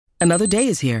Another day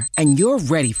is here, and you're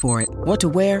ready for it. What to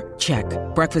wear? Check.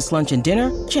 Breakfast, lunch, and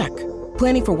dinner? Check.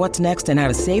 Planning for what's next and how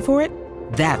to save for it?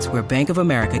 That's where Bank of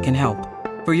America can help.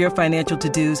 For your financial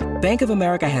to-dos, Bank of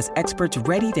America has experts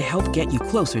ready to help get you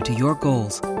closer to your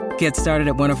goals. Get started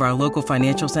at one of our local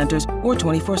financial centers or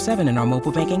 24/7 in our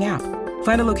mobile banking app.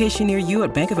 Find a location near you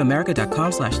at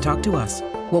bankofamerica.com/talktous.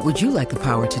 What would you like the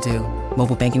power to do?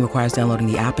 Mobile banking requires downloading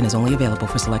the app and is only available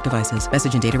for select devices.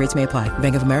 Message and data rates may apply.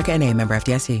 Bank of America N.A., member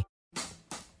FDIC.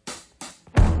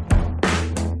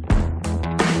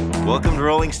 Welcome to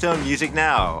Rolling Stone Music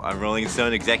Now. I'm Rolling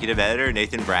Stone Executive Editor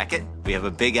Nathan Brackett. We have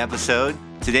a big episode.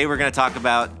 Today we're going to talk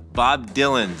about Bob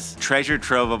Dylan's treasure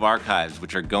trove of archives,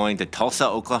 which are going to Tulsa,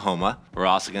 Oklahoma. We're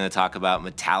also going to talk about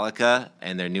Metallica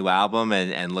and their new album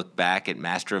and look back at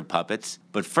Master of Puppets.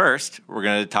 But first, we're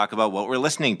going to talk about what we're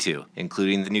listening to,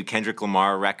 including the new Kendrick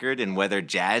Lamar record and whether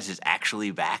jazz is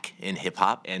actually back in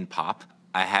hip-hop and pop.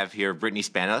 I have here Brittany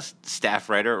Spanos, staff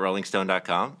writer at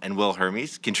RollingStone.com, and Will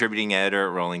Hermes, contributing editor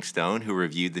at Rolling Stone, who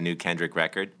reviewed the new Kendrick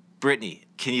record. Brittany,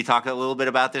 can you talk a little bit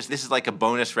about this? This is like a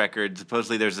bonus record.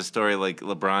 Supposedly there's a story like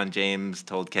LeBron James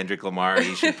told Kendrick Lamar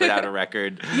he should put out a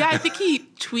record. Yeah, I think he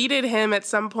tweeted him at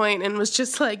some point and was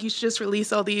just like, you should just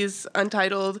release all these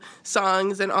untitled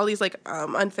songs and all these like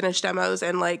unfinished demos.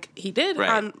 And like he did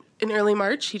in early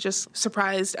March. He just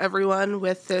surprised everyone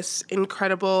with this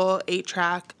incredible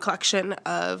 8-track collection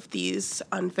of these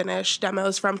unfinished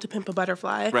demos from To Pimp a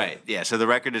Butterfly. Right, yeah. So the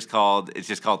record is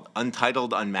just called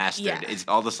Untitled Unmastered. Yeah. It's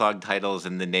all the song titles,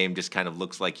 and the name just kind of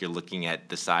looks like you're looking at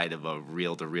the side of a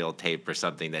reel-to-reel tape or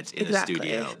something that's in a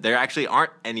studio. There actually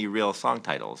aren't any real song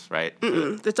titles, right?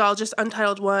 It's all just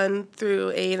Untitled 1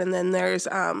 through 8, and then there's,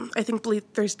 believe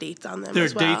there's dates on them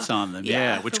as well. There's dates on them,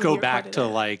 yeah, which go back to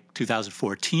like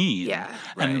 2014. Yeah.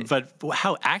 Right. But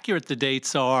how accurate the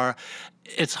dates are,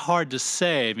 it's hard to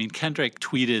say. I mean, Kendrick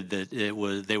tweeted that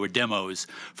they were demos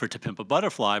for To Pimp a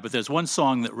Butterfly, but there's one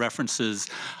song that references,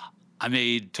 I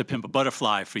made To Pimp a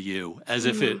Butterfly for you, as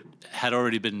if it had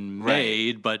already been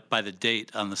made, but by the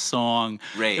date on the song,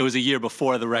 it was a year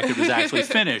before the record was actually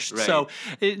finished. So,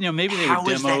 maybe they were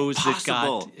demos that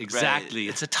got exactly.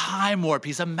 It's a time warp.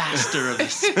 He's a master of the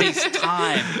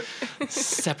space-time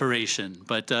separation.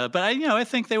 But I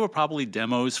think they were probably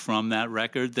demos from that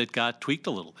record that got tweaked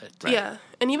a little bit. Right? Yeah.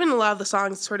 And even a lot of the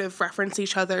songs sort of reference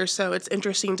each other, so it's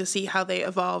interesting to see how they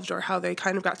evolved or how they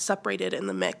kind of got separated in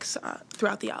the mix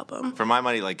throughout the album. For my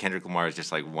money, like Kendrick Lamar is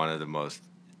just like one of the most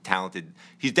talented.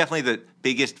 He's definitely the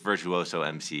biggest virtuoso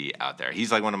MC out there.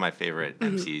 He's like one of my favorite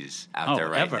MCs out there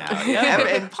right now. Yeah,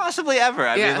 and possibly ever.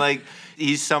 I mean, like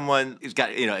he's someone who's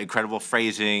got incredible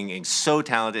phrasing and so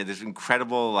talented. This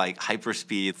incredible like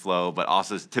hyperspeed flow, but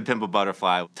also To Pimp a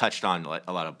Butterfly touched on like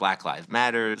a lot of Black Lives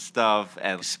Matter stuff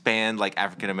and spanned like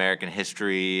African American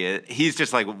history. He's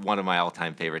just like one of my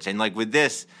all-time favorites. And like with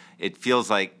this, it feels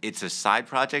like it's a side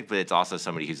project, but it's also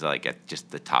somebody who's like at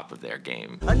just the top of their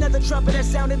game. Another trumpet that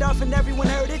sounded off and everyone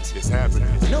heard it. It's happening.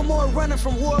 No more running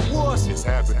from wars. It's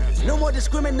happening. No more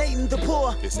discriminating the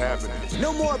poor. It's happening.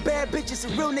 No more bad bitches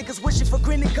and real niggas wishing for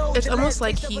green and gold. It's almost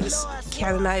like he's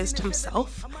canonized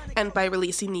himself, and by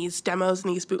releasing these demos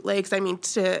and these bootlegs, I mean,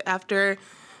 after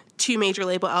 2 major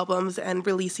label albums and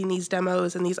releasing these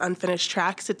demos and these unfinished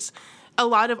tracks, it's a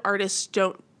lot of artists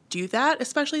don't do that,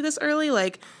 especially this early,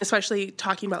 like especially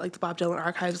talking about like the Bob Dylan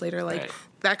archives later, like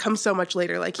that comes so much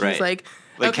later. Like he's like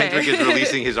okay. Kendrick is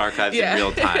releasing his archives in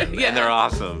real time, and they're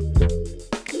awesome.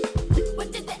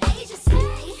 What did the Asians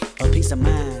say? A peace of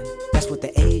mind. That's what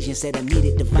the Asian said. I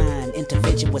needed divine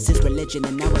intervention was his religion,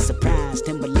 and I was surprised.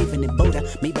 Him believing in Buddha,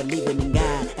 me believing in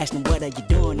God. Asking what are you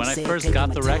doing? When I first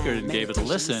got the record and gave it a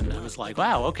listen, I was like,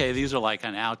 wow, okay, these are like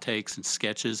kind of outtakes and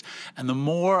sketches. And the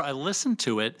more I listened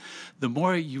to it, the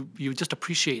more you just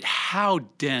appreciate how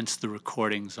dense the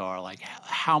recordings are, like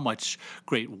how much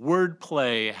great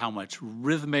wordplay, how much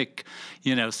rhythmic,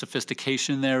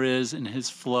 sophistication there is in his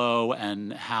flow,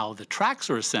 and how the tracks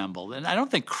are assembled. And I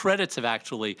don't think credits have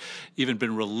actually even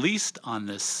been released on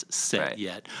this set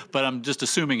yet, but I'm just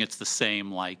assuming it's the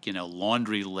same,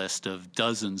 laundry list of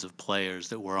dozens of players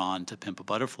that were on To Pimp a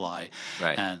Butterfly.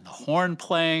 Right. And the horn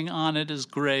playing on it is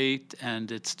great,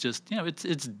 and it's just,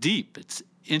 it's deep. It's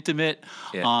intimate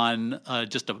on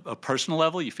just a personal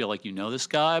level. You feel like you know this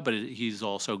guy, but he's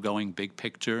also going big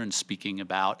picture and speaking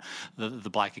about the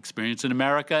Black experience in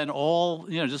America and all,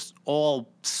 just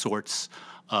all sorts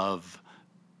of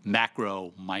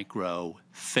macro, micro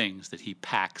things that he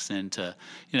packs into,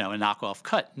 a knockoff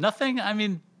cut. Nothing,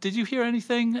 did you hear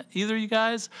anything, either of you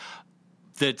guys,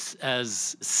 that's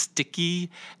as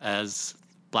sticky, as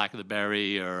Black of the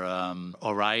Berry or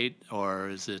All Right, or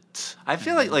is it? I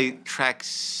feel like track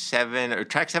 7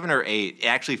 or 8, it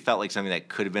actually felt like something that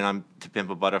could have been on To Pimp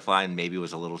a Butterfly and maybe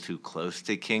was a little too close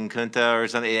to King Kunta or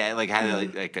something. It like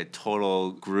had like a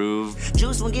total groove.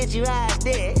 Juice won't get you high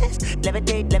there.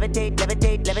 Levitate, levitate,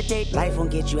 levitate, levitate. Life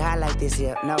won't get you high like this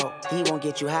here. No, he won't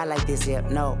get you high like this here.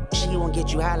 No, she won't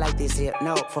get you high like this here.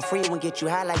 No, for free won't get you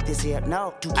high like this here.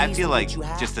 No. I feel like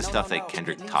just the stuff that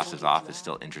Kendrick tosses off is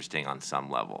still interesting on some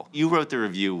level. You wrote the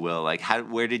review, Will. Like,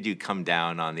 where did you come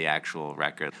down on the actual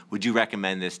record? Would you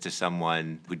recommend this to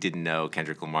someone who didn't know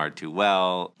Kendrick Lamar too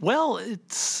well? Well,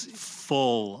 it's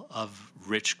full of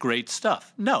rich, great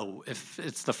stuff. No, if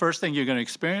it's the first thing you're going to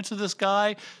experience with this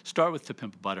guy, start with To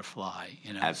Pimp a Butterfly.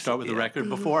 Start with the record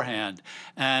beforehand.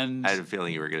 And I had a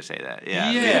feeling you were going to say that.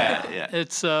 Yeah.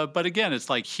 It's but again, it's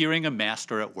like hearing a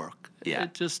master at work. Yeah.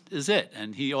 It just is it.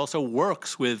 And he also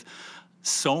works with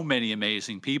so many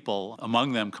amazing people,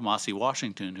 among them Kamasi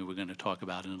Washington, who we're going to talk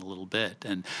about in a little bit.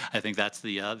 And I think that's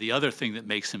the other thing that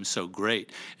makes him so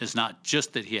great, is not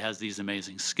just that he has these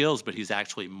amazing skills, but he's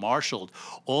actually marshaled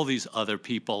all these other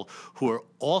people who are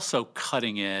also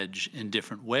cutting edge in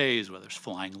different ways, whether it's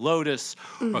Flying Lotus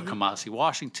or Kamasi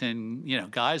Washington,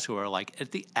 guys who are like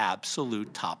at the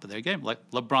absolute top of their game, like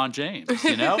LeBron James,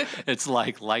 It's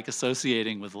like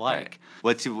associating with like.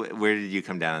 Right. Where did you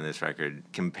come down on this record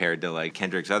compared to like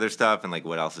Kendrick's other stuff, and like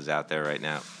what else is out there right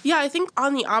now? Yeah, I think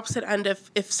on the opposite end,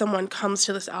 if someone comes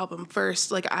to this album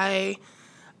first,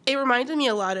 it reminded me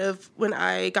a lot of when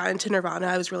I got into Nirvana.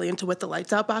 I was really into With the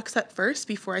Lights Out box set first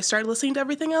before I started listening to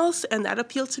everything else, and that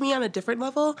appealed to me on a different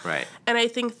level. Right. And I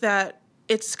think that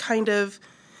it's kind of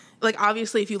like,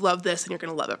 obviously, if you love this, then you're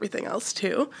going to love everything else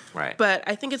too. Right. But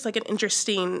I think it's like an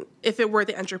interesting, if it were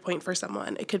the entry point for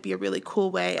someone, it could be a really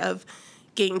cool way of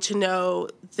getting to know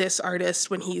this artist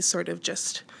when he's sort of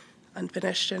just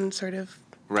unfinished and sort of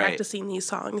practicing these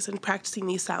songs and practicing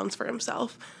these sounds for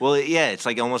himself. Well, yeah, it's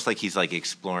like almost like he's like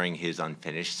exploring his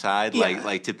unfinished side. Yeah.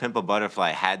 Like To Pimp a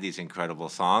Butterfly had these incredible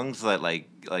songs that like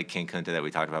King Kunta that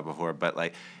we talked about before, but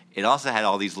like it also had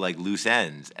all these like loose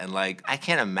ends, and like I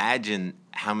can't imagine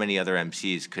how many other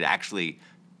MCs could actually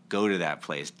go to that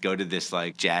place, go to this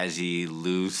like jazzy,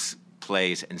 loose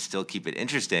place and still keep it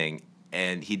interesting.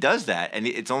 And he does that, and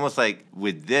it's almost like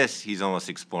with this, he's almost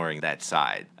exploring that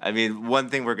side. I mean, one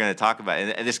thing we're going to talk about,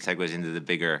 and this segues into the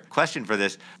bigger question for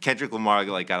this, Kendrick Lamar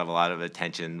got a lot of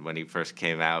attention when he first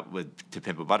came out with To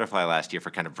Pimp a Butterfly last year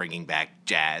for kind of bringing back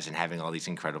jazz and having all these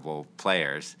incredible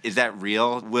players. Is that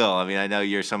real? Will, I mean, I know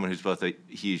you're someone who's both a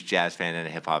huge jazz fan and a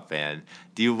hip-hop fan.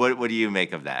 What do you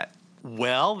make of that?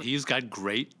 Well, he's got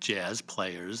great jazz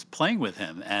players playing with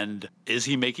him. And is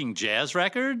he making jazz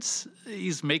records?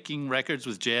 He's making records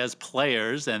with jazz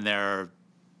players, and there are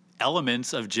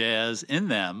elements of jazz in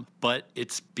them, but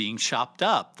it's being chopped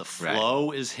up. The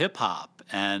flow is hip-hop.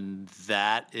 And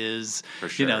that is, for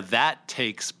sure. That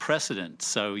takes precedence.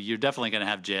 So you're definitely going to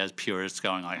have jazz purists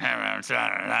going like,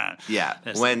 yeah.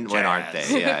 When aren't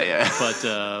they?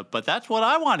 Yeah. But that's what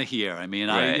I want to hear. I mean,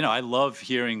 I love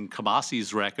hearing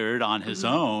Kamasi's record on his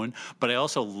own, but I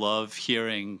also love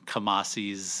hearing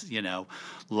Kamasi's,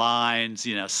 lines,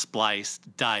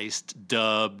 spliced, diced,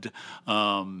 dubbed,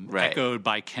 echoed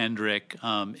by Kendrick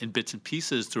in bits and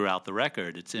pieces throughout the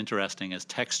record. It's interesting as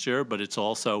texture, but it's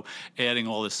also adding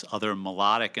all this other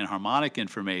melodic and harmonic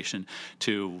information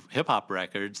to hip-hop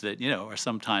records that, are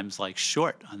sometimes like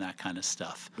short on that kind of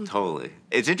stuff. Totally.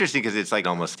 It's interesting because it's like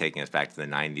almost taking us back to the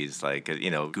 90s, like,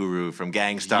 Guru from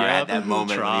Gangstar had that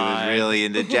moment when he was really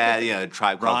into jazz,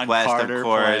 Tribe Called Quest, Carter of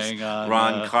course, playing,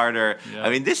 Ron Carter. Yeah. I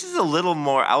mean, this is a little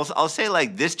more, I'll say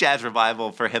like this jazz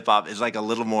revival for hip-hop is like a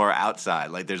little more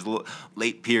outside. Like there's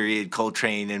late period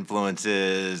Coltrane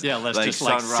influences. Yeah, less like just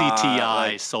like Sun Ra,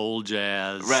 CTI, soul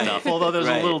jazz stuff. Although there's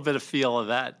a little bit of feel of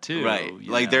that too. Right.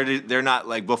 Like they're not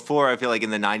like before. I feel like in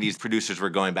the 90s, producers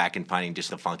were going back and finding just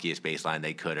the funkiest bass line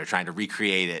they could or trying to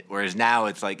recreate it. Whereas now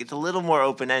it's like it's a little more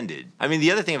open-ended. I mean,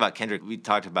 the other thing about Kendrick, we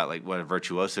talked about like what a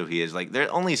virtuoso he is. Like there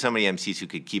are only so many MCs who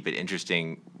could keep it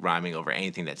interesting rhyming over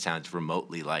anything that sounds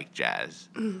remotely like jazz.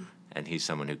 And he's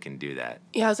someone who can do that.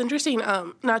 Yeah, it was interesting.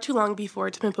 Not too long before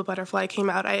To Pimp a Butterfly came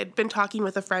out, I had been talking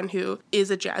with a friend who is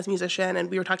a jazz musician, and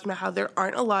we were talking about how there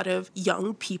aren't a lot of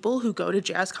young people who go to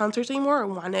jazz concerts anymore or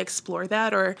want to explore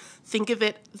that or think of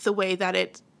it the way that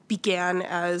it began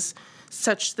as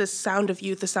such this sound of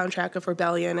youth, the soundtrack of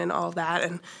rebellion and all of that.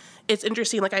 And it's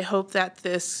interesting. Like, I hope that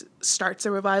this starts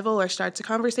a revival or starts a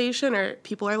conversation, or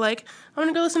people are like, I'm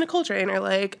going to go listen to Coltrane, or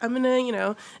like, I'm going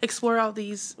to, explore all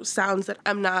these sounds that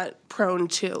I'm not prone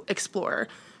to explore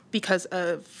because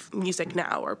of music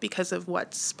now or because of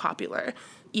what's popular.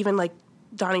 Even like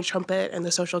Donnie Trumpet and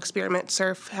the Social Experiment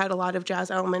Surf had a lot of jazz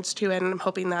elements to it, and I'm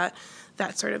hoping that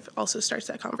that sort of also starts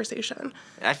that conversation.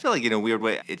 I feel like in a weird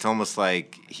way, it's almost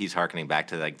like he's hearkening back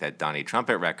to like that Donnie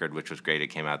Trumpet record, which was great. It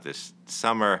came out this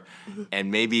summer,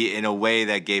 and maybe in a way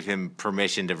that gave him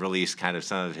permission to release kind of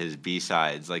some of his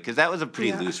B-sides, like because that was a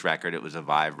pretty loose record. It was a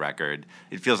vibe record.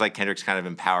 It feels like Kendrick's kind of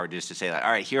empowered just to say like,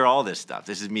 all right, hear all this stuff.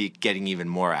 This is me getting even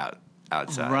more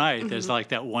outside. Right. There's like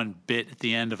that one bit at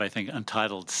the end of, I think,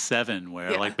 Untitled 7,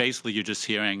 where like basically you're just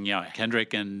hearing,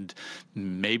 Kendrick and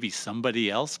maybe somebody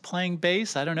else playing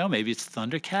bass. I don't know. Maybe it's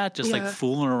Thundercat, just like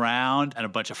fooling around and a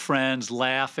bunch of friends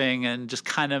laughing and just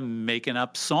kind of making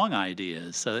up song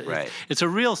ideas. So it's a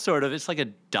real sort of, it's like a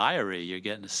diary. You're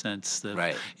getting a sense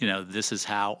that, this is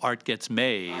how art gets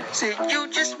made. Say,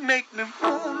 you just make me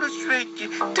wanna straight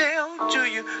you down to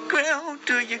your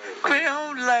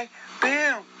ground like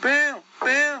bam, bam,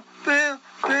 bam, bam,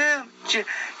 bam.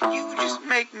 You just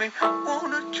make me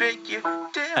wanna take you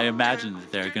down. I imagine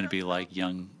that there are going to be like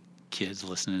young kids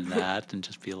listening to that and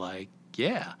just be like,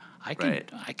 yeah, I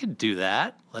could do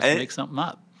that. Let's make something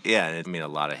up. Yeah, I mean, a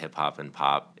lot of hip-hop and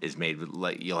pop is made with,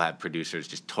 like, you'll have producers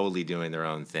just totally doing their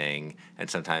own thing, and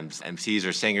sometimes MCs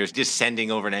or singers just sending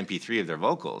over an MP3 of their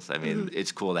vocals. I mean,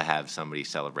 it's cool to have somebody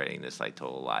celebrating this, like,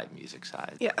 total live music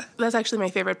side. Yeah, that's actually my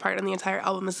favorite part on the entire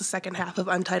album is the second half of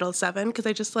Untitled 7, because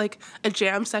I just like a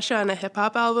jam session on a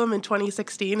hip-hop album in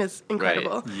 2016 is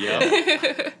incredible. Right.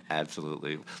 Yeah.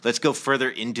 Absolutely. Let's go further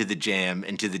into the jam,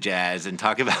 into the jazz, and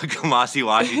talk about Kamasi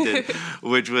Washington,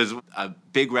 which was a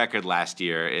big record last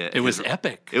year. It was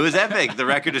epic. It was epic. The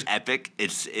record is epic.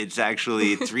 It's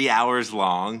actually 3 hours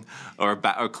long, or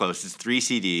close. It's 3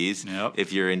 CDs,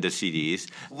 if you're into CDs.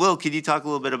 Will, can you talk a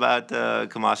little bit about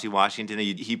Kamasi Washington?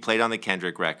 He played on the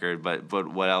Kendrick record, but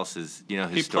what else is, his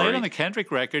story? He played on the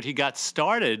Kendrick record. He got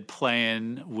started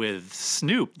playing with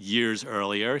Snoop years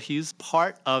earlier. He's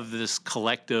part of this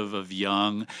collective of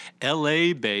young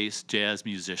LA-based jazz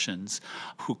musicians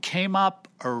who came up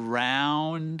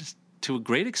around, to a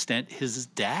great extent, his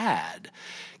dad.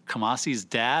 Kamasi's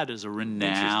dad is a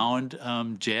renowned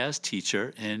jazz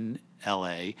teacher in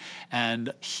L.A.,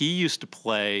 and he used to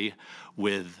play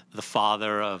with the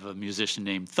father of a musician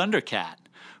named Thundercat,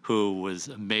 who was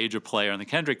a major player on the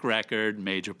Kendrick record,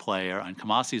 major player on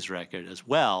Kamasi's record as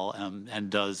well, and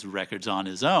does records on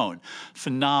his own.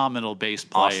 Phenomenal bass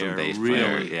player, awesome bass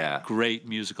really player, great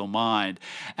musical mind.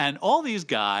 And all these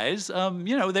guys,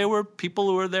 they were people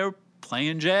who were there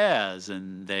playing jazz,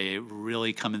 and they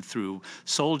really coming through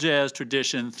soul jazz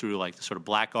tradition, through like the sort of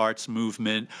black arts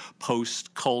movement,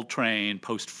 post-Coltrane,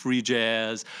 post-free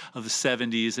jazz of the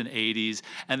 70s and 80s.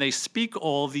 And they speak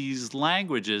all these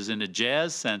languages. In a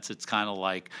jazz sense, it's kind of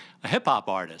like a hip-hop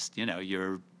artist.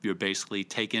 You're basically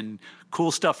taking cool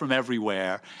stuff from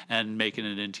everywhere and making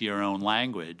it into your own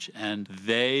language. And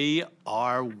they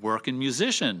are working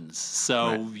musicians.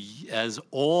 So as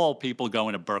all people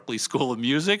going to Berklee School of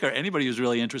Music, or anybody who's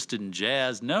really interested in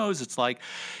jazz knows, it's like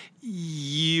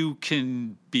you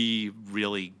can be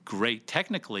really great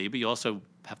technically, but you also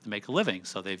have to make a living.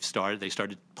 So they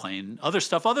started playing other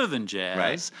stuff other than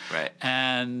jazz. Right.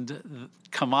 And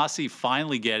Kamasi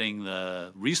finally getting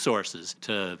the resources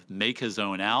to make his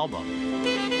own album.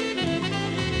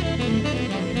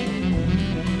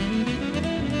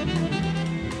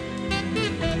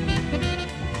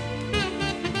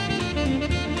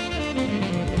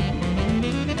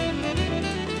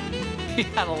 He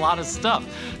had a lot of stuff.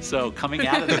 So coming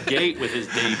out of the gate with his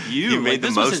debut, he made the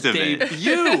most of it.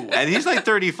 And he's like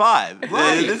 35.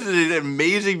 Right. This is an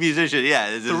amazing musician.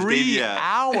 Yeah, this is 3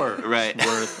 hours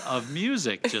worth of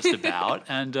music, just about,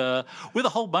 and with a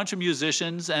whole bunch of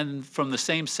musicians. And from the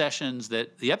same sessions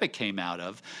that the Epic came out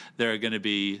of, there are going to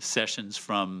be sessions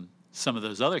from some of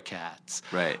those other cats.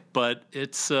 Right. But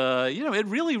it's, it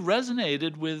really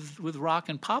resonated with rock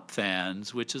and pop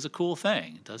fans, which is a cool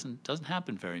thing. It doesn't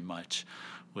happen very much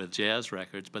with jazz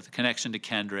records, but the connection to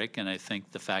Kendrick, and I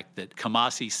think the fact that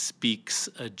Kamasi speaks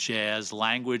a jazz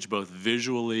language, both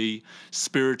visually,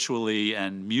 spiritually,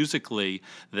 and musically,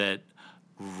 that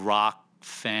rock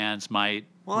fans might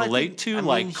relate to,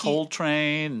 like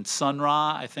Coltrane and Sun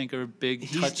Ra, I think are big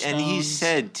touchstones. And he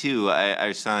said, too,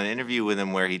 I saw an interview with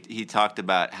him where he talked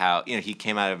about how, he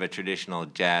came out of a traditional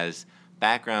jazz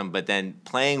background, but then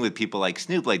playing with people like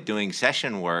Snoop, like doing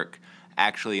session work,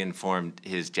 actually informed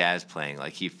his jazz playing.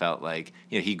 Like he felt like,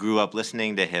 he grew up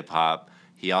listening to hip hop.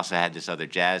 He also had this other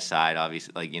jazz side,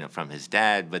 obviously, like, from his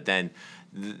dad, but then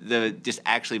the just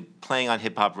actually playing on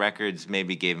hip hop records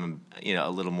maybe gave him, a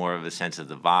little more of a sense of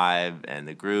the vibe and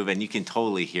the groove, and you can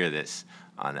totally hear this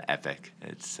on Epic.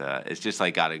 It's just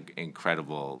like got an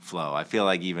incredible flow. I feel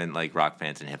like even like rock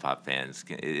fans and hip hop fans,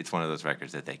 it's one of those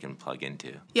records that they can plug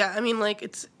into. Yeah, I mean, like,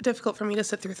 it's difficult for me to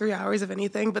sit through 3 hours of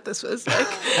anything, but this was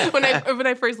like when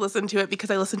I first listened to it,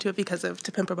 because I listened to it because of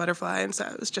To Pimp a Butterfly, and so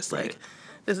I was just like,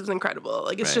 this is incredible.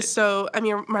 Like, it's just so, I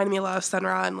mean, it reminded me a lot of Sun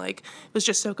Ra, and like, it was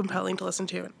just so compelling to listen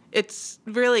to. It's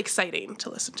really exciting to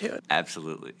listen to.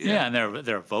 Absolutely. Yeah, and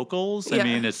there are vocals. I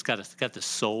mean, it's got the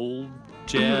soul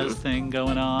jazz thing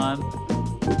going on.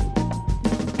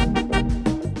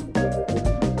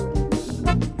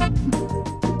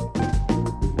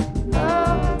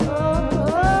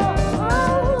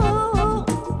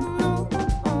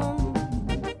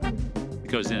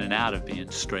 Goes in and out of being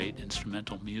straight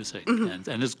instrumental music, and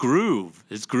it's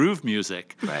groove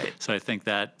music. Right. So I think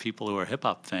that people who are hip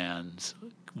hop fans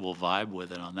will vibe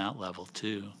with it on that level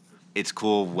too. It's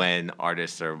cool when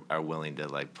artists are willing to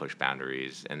like push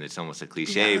boundaries, and it's almost a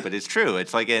cliche, but it's true.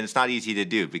 It's like, and it's not easy to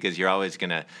do because you're always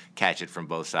gonna catch it from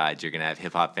both sides. You're gonna have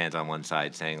hip hop fans on one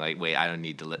side saying like, "Wait, I don't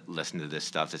need to listen to this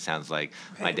stuff. It sounds like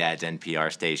my dad's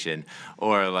NPR station,"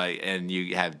 or like, and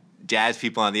you have jazz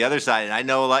people on the other side, and I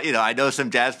know a lot. I know some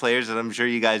jazz players, and I'm sure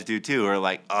you guys do too. Who are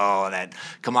like, "Oh, that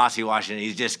Kamasi Washington,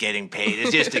 he's just getting paid.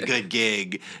 It's just a good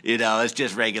gig. It's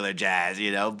just regular jazz.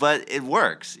 But it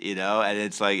works. And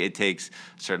it's like it takes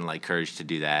certain like courage to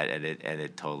do that, and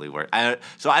it totally works.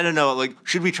 So I don't know. Like,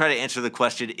 should we try to answer the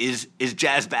question? Is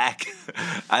jazz back?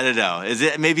 I don't know. Is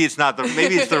it? Maybe it's not.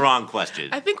 Maybe it's the wrong question.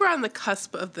 I think we're on the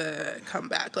cusp of the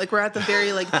comeback. Like, we're at the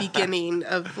very like beginning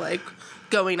of like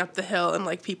going up the hill, and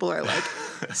like people are like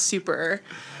super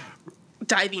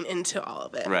diving into all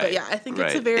of it. Right. But yeah, I think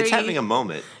it's having a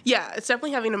moment. Yeah, it's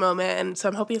definitely having a moment, and so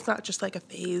I'm hoping it's not just like a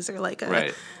phase or like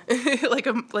a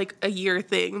like a year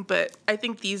thing. But I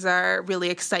think these are really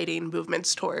exciting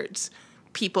movements towards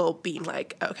people being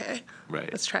like, okay,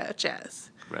 let's try out jazz.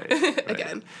 Right.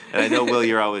 Again. And I know, Will,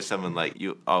 you're always someone like,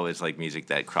 you always like music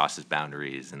that crosses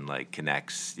boundaries and like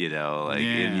connects,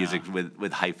 music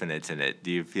with hyphenates in it.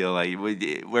 Do you feel like,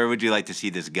 where would you like to see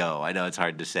this go? I know it's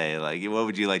hard to say. Like, what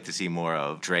would you like to see more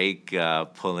of? Drake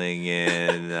pulling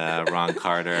in Ron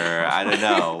Carter? I don't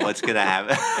know. What's going to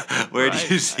happen? Where do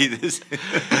you see this?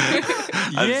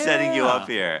 I'm setting you up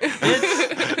here.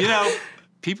 It's,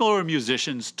 people who are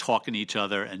musicians talking to each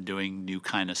other and doing new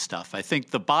kind of stuff. I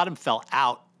think the bottom fell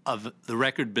out of the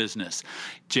record business.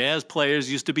 Jazz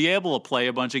players used to be able to play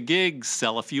a bunch of gigs,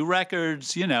 sell a few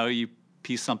records, you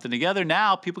piece something together.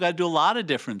 Now people got to do a lot of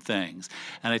different things.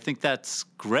 And I think that's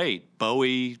great.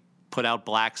 Bowie put out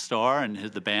Black Star, and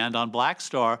the band on Black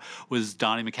Star was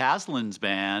Donnie McCaslin's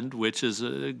band, which is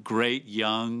a great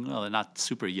young, not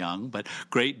super young, but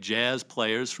great jazz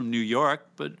players from New York,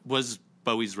 but was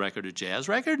Bowie's record a jazz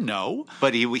record? No.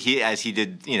 But he as he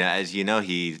did,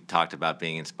 he talked about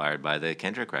being inspired by the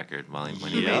Kendrick record when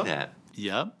he made that.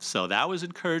 Yep. So that was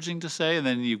encouraging to say. And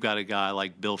then you've got a guy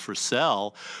like Bill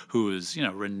Frisell, who is,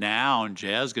 renowned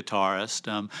jazz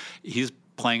guitarist. He's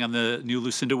playing on the new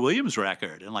Lucinda Williams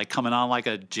record and like coming on like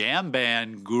a jam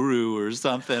band guru or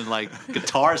something, like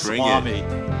Guitar Swami.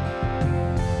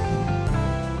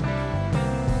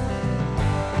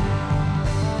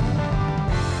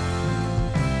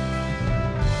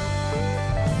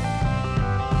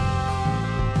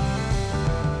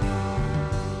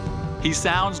 He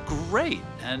sounds great,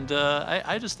 and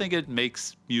I just think it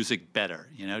makes music better.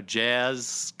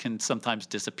 Jazz can sometimes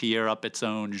disappear up its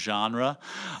own genre,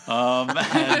 and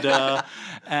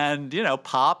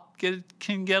pop can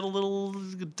get a little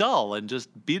dull and just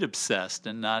beat obsessed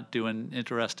and not doing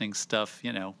interesting stuff.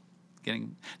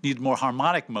 Need more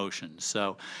harmonic motion.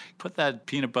 So put that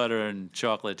peanut butter and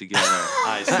chocolate together,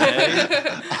 I say.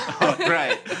 All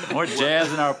right. More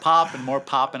jazz in our pop and more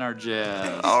pop in our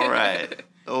jazz. All right.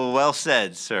 Well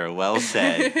said, sir. Well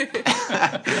said.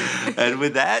 And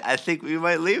with that, I think we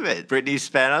might leave it. Brittany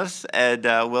Spanos and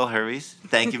Will Hervey's,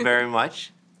 thank you very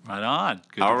much. Right on.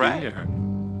 Good All to right. be here.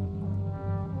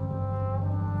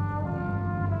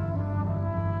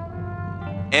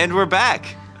 And we're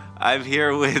back. I'm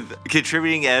here with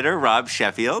contributing editor Rob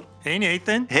Sheffield. Hey,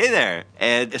 Nathan. Hey there.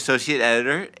 And associate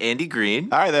editor Andy Green.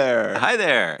 Hi there. Hi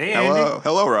there. Hey, Andy.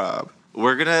 Hello, Rob.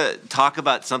 We're going to talk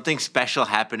about something special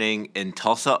happening in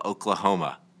Tulsa,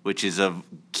 Oklahoma, which is of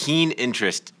keen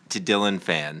interest to Dylan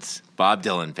fans, Bob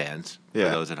Dylan fans, for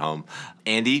those at home.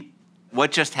 Andy,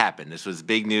 what just happened? This was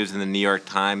big news in the New York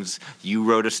Times. You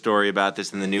wrote a story about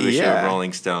this in the new issue of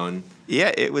Rolling Stone.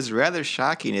 Yeah, it was rather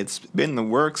shocking. It's been in the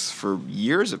works for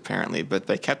years, apparently, but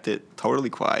they kept it totally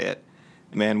quiet.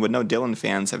 Man, what no Dylan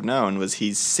fans have known was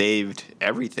he's saved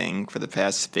everything for the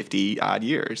past 50-odd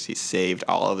years. He's saved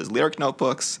all of his lyric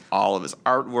notebooks, all of his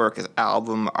artwork, his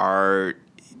album art,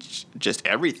 just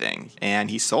everything. And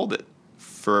he sold it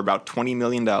for about $20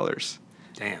 million.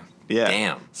 Damn. Yeah.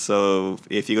 Damn. So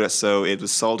if you go to, it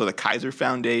was sold to the Kaiser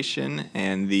Foundation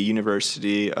and the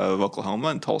University of Oklahoma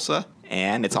in Tulsa,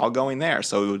 and it's all going there.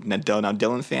 So now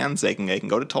Dylan fans, they can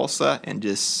go to Tulsa and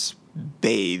just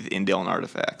bathe in Dylan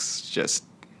artifacts.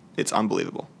 It's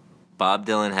unbelievable. Bob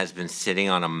Dylan has been sitting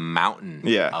on a mountain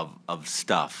of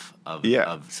stuff.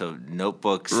 So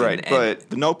notebooks. Right, but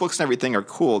the notebooks and everything are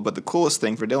cool, but the coolest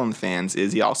thing for Dylan fans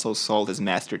is he also sold his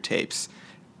master tapes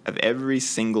of every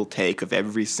single take of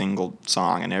every single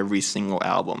song and every single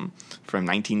album from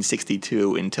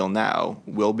 1962 until now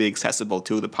will be accessible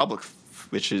to the public,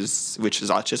 which is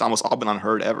just almost all been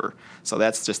unheard ever. So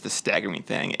that's just the staggering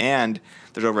thing. And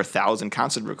there's over 1,000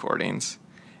 concert recordings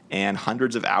and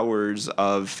hundreds of hours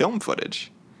of film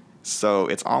footage. So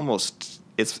it's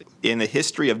in the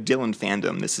history of Dylan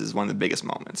fandom, this is one of the biggest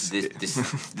moments. This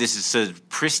is a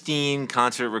pristine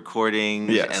concert recording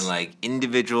and like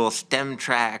individual stem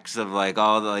tracks of like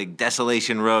all the like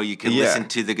Desolation Row. You can listen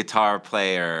to the guitar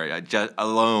player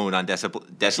alone on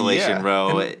Desolation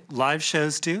Row. And live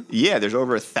shows too? Yeah, there's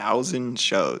over 1,000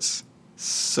 shows.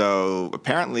 So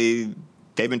apparently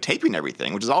they've been taping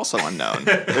everything, which is also unknown.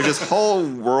 There's this whole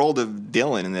world of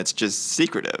Dylan, and it's just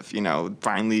secretive.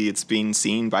 Finally it's being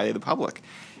seen by the public.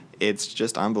 It's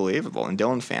just unbelievable, and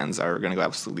Dylan fans are going to go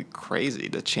absolutely crazy.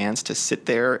 The chance to sit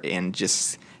there and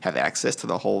just have access to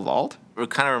the whole vault. It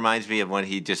kind of reminds me of when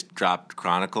he just dropped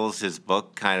Chronicles, his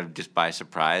book, kind of just by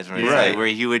surprise. Where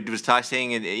he was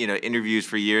saying in interviews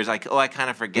for years, like, oh, I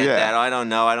kind of forget that. Oh, I don't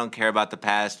know. I don't care about the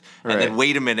past. And then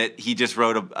wait a minute, he just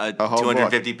wrote a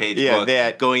 250-page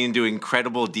book going into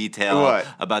incredible detail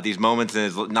about these moments in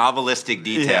his novelistic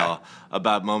detail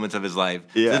about moments of his life.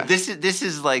 Yeah. So this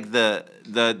is like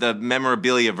the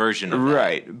memorabilia version of that.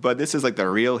 Right, but this is like the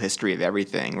real history of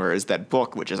everything, whereas that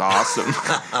book, which is awesome,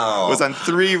 was on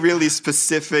 3 really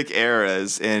specific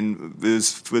eras and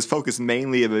was focused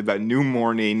mainly about New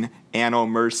Morning and Oh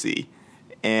Mercy,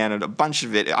 and a bunch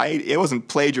of it wasn't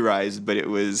plagiarized, but it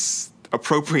was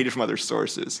appropriated from other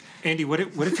sources. Andy, what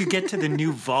if you get to the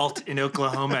new vault in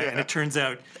Oklahoma and it turns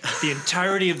out the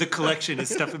entirety of the collection is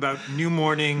stuff about New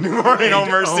Morning, Oh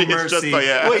Mercy. It's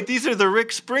just Wait, these are the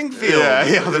Rick Springfield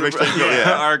the Rick Springfield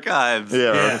archives.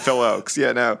 Or Phil Oakes.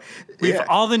 Yeah, no. We have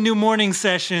all the New Morning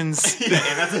sessions. And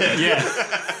that's it.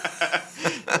 Yeah.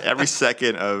 Every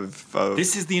second of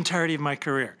This is the entirety of my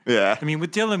career. Yeah. I mean,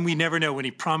 with Dylan, we never know when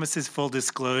he promises full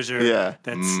disclosure. Yeah.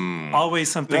 That's always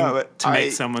something to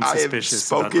make someone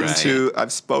suspicious.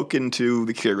 I've spoken to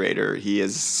the curator. He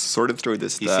has sorted through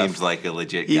this stuff. He seems like a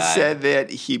legit guy. He said that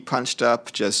he punched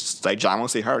up just like John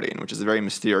Wesley Harding, which is a very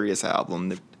mysterious album.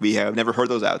 That we have never heard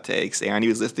those outtakes, and he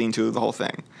was listening to the whole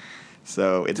thing.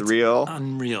 So it's real.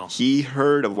 Unreal. He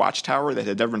heard of Watchtower that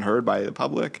had never been heard by the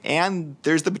public. And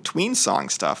there's the between song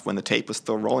stuff when the tape was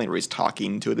still rolling where he's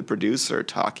talking to the producer,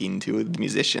 talking to the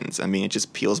musicians. I mean, it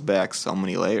just peels back so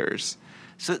many layers.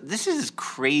 So this is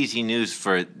crazy news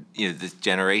for this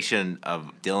generation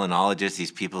of Dylanologists,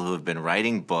 these people who have been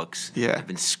writing books, have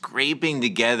been scraping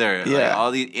together like, all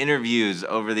these interviews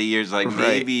over the years, like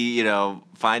maybe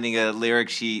finding a lyric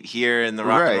sheet here in the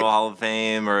Rock and Roll Hall of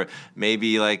Fame, or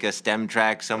maybe like a stem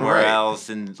track somewhere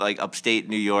else in like upstate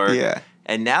New York. Yeah.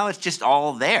 And now it's just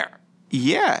all there.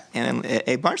 Yeah, and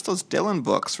a bunch of those Dylan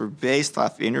books were based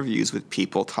off interviews with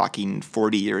people talking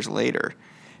 40 years later.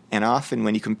 And often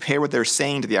when you compare what they're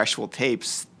saying to the actual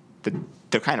tapes,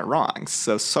 they're kind of wrong.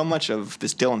 So much of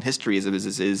this Dylan history is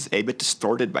a bit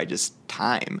distorted by just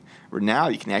time, where now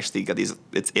you can actually get these,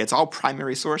 it's all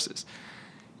primary sources.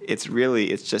 It's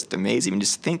just amazing.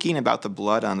 Just thinking about the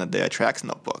blood on the tracks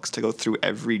notebooks, to go through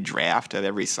every draft of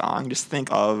every song, just think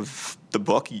of the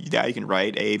book. Yeah, you can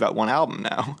write about one album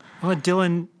now. Well,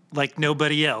 Dylan, like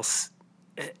nobody else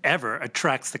ever,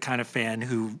 attracts the kind of fan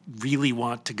who really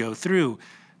want to go through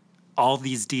all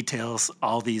these details,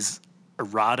 all these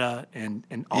errata and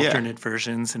alternate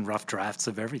versions and rough drafts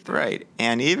of everything. Right.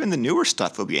 And even the newer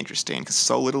stuff will be interesting because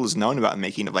so little is known about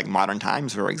making of like Modern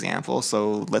Times, for example.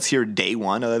 So let's hear day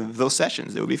one of those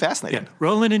sessions. It would be fascinating. Yeah.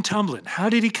 Rollin' and Tumblin'. How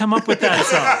did he come up with that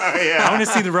song? I want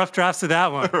to see the rough drafts of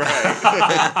that one.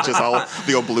 Right. Just all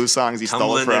the old blues songs he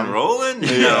stole it from. Tumblin' and Rollin'?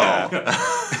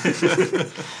 Yeah.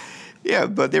 Yeah,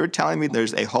 but they were telling me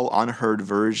there's a whole unheard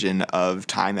version of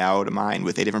Time Out of Mine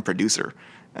with a different producer.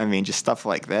 I mean, just stuff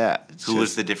like that. Who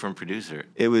was the different producer?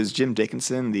 It was Jim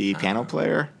Dickinson, the piano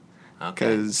player.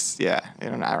 Okay. Because, I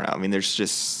don't know. I mean, there's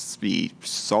just be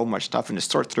so much stuff, and to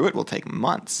sort through it will take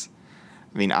months.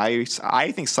 I mean, I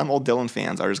think some old Dylan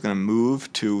fans are just going to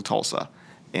move to Tulsa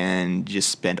and just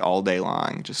spend all day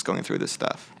long just going through this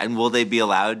stuff. And will they be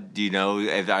allowed? Do you know?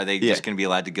 Are they just going to be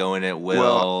allowed to go in at will?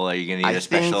 Well, are you going to need a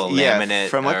special laminate?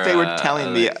 From what they were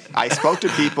telling me, I spoke to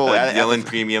people at Dylan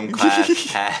Premium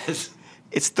Class Pass.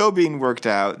 It's still being worked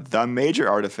out. The major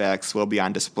artifacts will be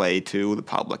on display to the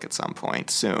public at some point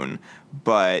soon.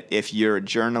 But if you're a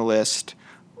journalist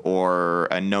or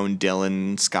a known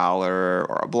Dylan scholar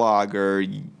or a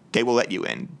blogger, they will let you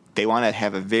in. They want to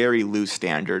have a very loose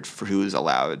standard for who's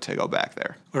allowed to go back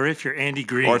there. Or if you're Andy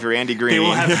Green. Or if you're Andy Green. They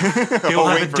will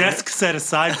have a desk set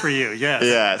aside for you,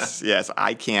 yes. Yes.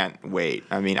 I can't wait.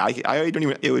 I mean, I don't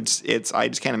even, I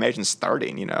just can't imagine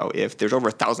starting, if there's over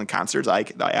 1,000 concerts I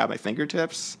have at my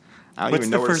fingertips. I don't even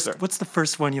know where to start. What's the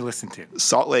first one you listened to?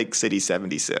 Salt Lake City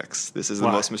 76. This is the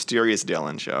most mysterious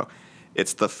Dylan show.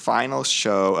 It's the final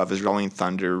show of his Rolling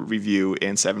Thunder review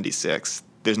in 76.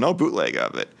 There's no bootleg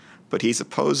of it, but he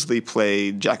supposedly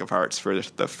played Jack of Hearts for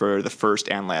the first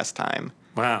and last time.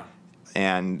 Wow.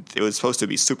 And it was supposed to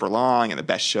be super long and the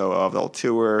best show of the whole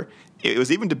tour. It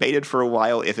was even debated for a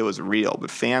while if it was real,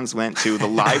 but fans went to the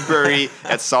library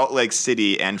at Salt Lake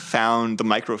City and found the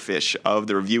microfiche of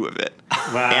the review of it.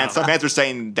 Wow. And some fans were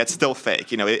saying that's still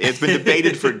fake. It's been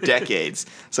debated for decades.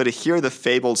 So to hear the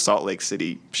fabled Salt Lake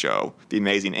City show, be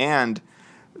amazing. And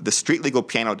the Street Legal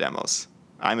piano demos.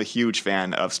 I'm a huge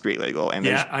fan of Street Legal. And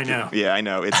I know. Yeah, I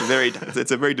know. It's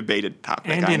a very debated topic.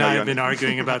 Andy and I have been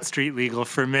arguing about Street Legal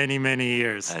for many, many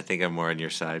years. I think I'm more on your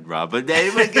side, Rob. But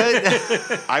anyway, good.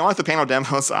 I want the piano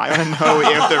demos. I want to know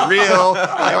if they're real.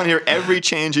 I want to hear every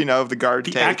changing of the guard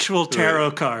take. The actual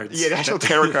tarot cards. Yeah, the actual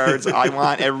tarot cards. I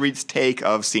want every take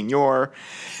of Signor.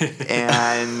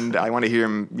 And I want to hear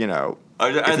him,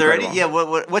 Are there any? Yeah,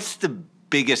 what's the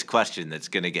biggest question that's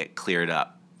going to get cleared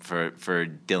up for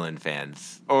Dylan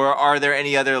fans, or are there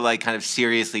any other kind of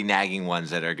seriously nagging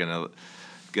ones that are gonna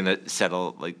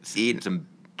settle some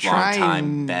long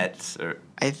time bets? Or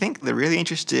I think they're really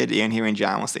interested in hearing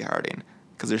John Wesley Harding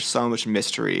because there's so much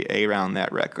mystery around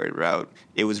that record.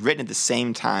 It was written at the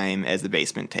same time as the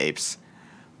Basement tapes,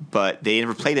 but they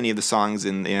never played any of the songs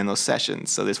in those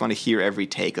sessions, so they just want to hear every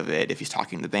take of it. If he's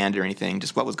talking to the band or anything,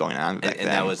 just what was going on back then.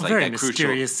 That was very that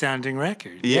mysterious sounding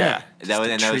record. Yeah. That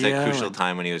was that crucial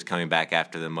time when he was coming back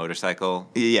after the motorcycle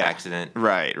accident.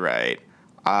 Right. In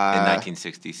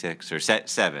 1966 or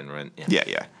 7.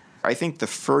 Yeah. I think the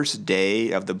first day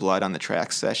of the Blood on the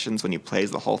Tracks sessions, when he plays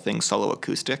the whole thing solo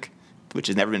acoustic, which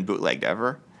has never been bootlegged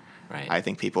ever, right. I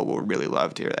think people will really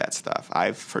love to hear that stuff.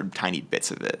 I've heard tiny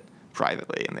bits of it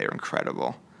privately, and they were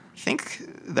incredible. I think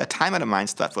the Time Out of Mind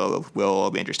stuff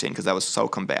will be interesting because that was so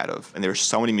combative, and there were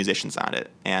so many musicians on it,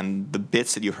 and the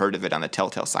bits that you heard of it on the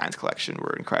Telltale Signs collection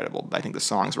were incredible. I think the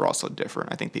songs were also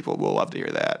different. I think people will love to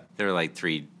hear that. There were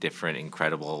 3 different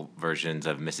incredible versions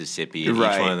of Mississippi, and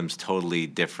right. each one of them's totally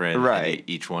different. Right. And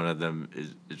each one of them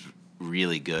is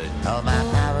really good. All my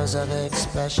powers of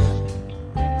expression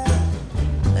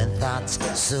and thoughts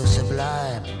so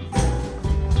sublime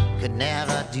could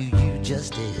never do you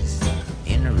justice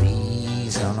in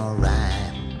reason or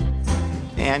rhyme.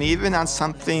 And even on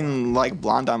something like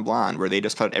Blonde on Blonde, where they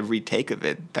just put out every take of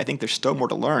it, I think there's still more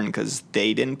to learn because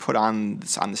they didn't put on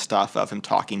the stuff of him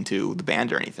talking to the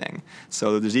band or anything.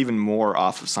 So there's even more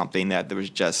off of something that there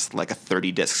was just a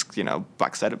 30-disc,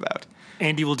 box set about.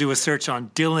 Andy will do a search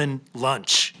on Dylan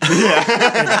lunch.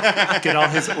 Yeah. Get all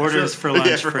his orders for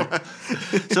lunch.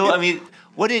 So, I mean,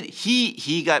 what did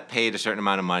he got paid a certain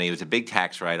amount of money. It was a big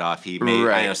tax write-off. He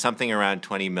made something around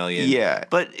 $20 million. Yeah.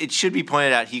 But it should be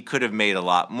pointed out he could have made a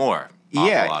lot more off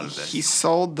a lot of this. He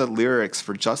sold the lyrics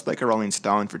for Just Like a Rolling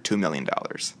Stone for $2 million.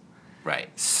 Right.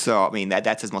 So, I mean,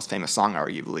 that's his most famous song,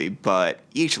 arguably, but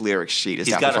each lyric sheet is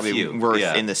probably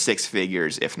worth in the 6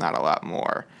 figures, if not a lot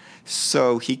more.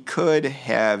 So he could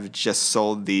have just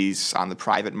sold these on the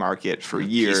private market for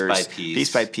years,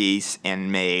 piece by piece,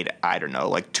 and made, I don't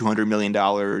know, $200 million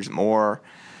more.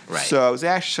 Right. So it was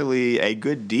actually a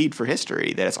good deed for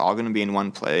history that it's all going to be in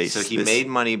one place. So he made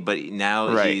money, but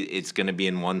now it's going to be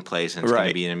in one place and it's going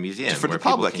to be in a museum. For the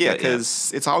public,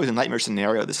 because it's always a nightmare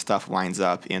scenario. This stuff winds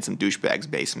up in some douchebag's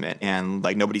basement and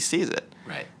nobody sees it,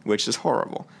 right? Which is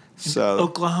horrible. So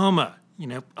Oklahoma,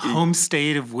 home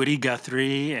state of Woody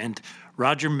Guthrie and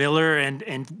Roger Miller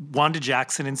and Wanda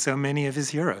Jackson and so many of his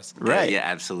heroes. Right. Yeah,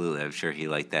 absolutely. I'm sure he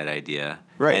liked that idea.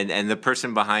 Right. And the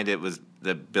person behind it was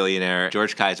the billionaire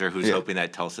George Kaiser, who's hoping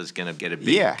that Tulsa's going to get a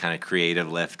big kind of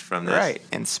creative lift from this. Right.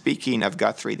 And speaking of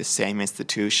Guthrie, the same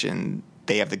institution,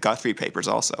 they have the Guthrie Papers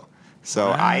also. So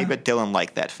I bet Dylan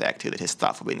liked that fact, too, that his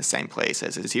stuff will be in the same place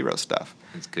as his hero stuff.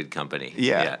 It's good company.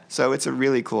 Yeah. So it's a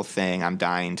really cool thing. I'm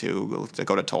dying to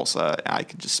go to Tulsa. I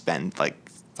could just spend, I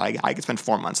could spend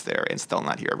 4 months there and still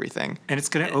not hear everything. And it's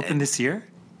going to open this year?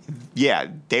 Yeah.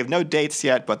 They have no dates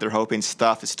yet, but they're hoping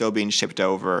stuff is still being shipped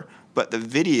over. But the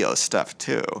video stuff,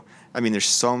 too. I mean, there's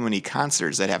so many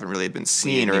concerts that haven't really been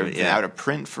seen or been out of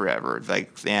print forever.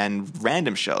 And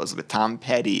random shows with Tom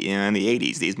Petty in the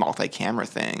 80s, these multi-camera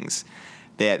things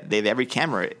that they have every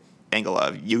camera angle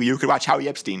of. You could watch Howie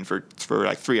Epstein for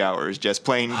 3 hours just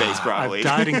playing bass, probably. I've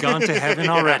died and gone to heaven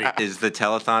already. Is the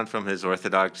telethon from his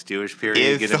Orthodox Jewish period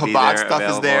going to be If the there Chabad stuff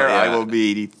available? is there, I will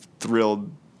be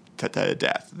thrilled to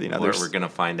death. We're going to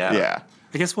find out. Yeah.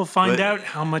 I guess we'll find out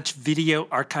how much video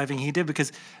archiving he did,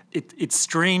 because it's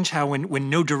strange how when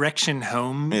No Direction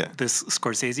Home, this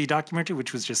Scorsese documentary,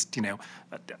 which was just,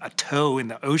 a toe in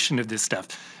the ocean of this stuff,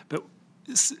 but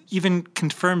even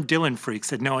confirmed Dylan freaks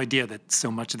had no idea that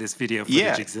so much of this video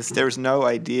footage existed. There was no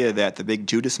idea that the big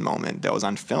Judas moment that was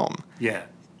on film. Yeah.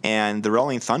 And the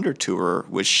Rolling Thunder tour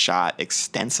was shot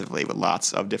extensively with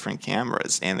lots of different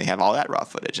cameras, and they have all that raw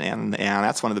footage. And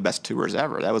that's one of the best tours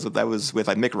ever. That was with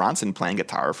Mick Ronson playing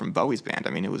guitar from Bowie's band.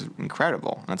 I mean, it was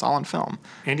incredible, and it's all on film.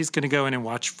 Andy's going to go in and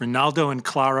watch Ronaldo and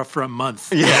Clara for a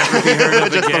month. Yeah, never be heard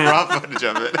of just again. the raw footage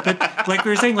of it. But like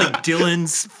we were saying,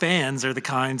 Dylan's fans are the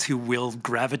kinds who will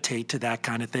gravitate to that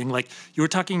kind of thing. Like you were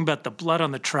talking about the Blood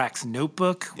on the Tracks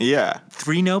notebook. Yeah.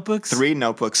 3 notebooks? 3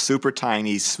 notebooks, super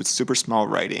tiny, with super small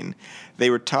writing. They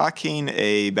were talking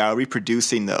about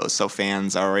reproducing those so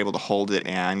fans are able to hold it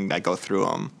and go through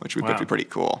them, which would be pretty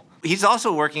cool. He's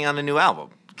also working on a new album.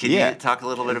 Can you talk a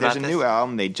little bit about this? There's a new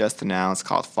album they just announced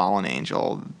called Fallen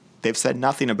Angel. They've said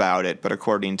nothing about it, but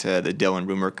according to the Dylan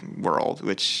rumor world,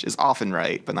 which is often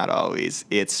right, but not always,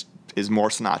 is more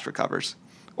Sinatra covers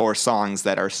or songs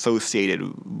that are associated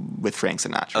with Frank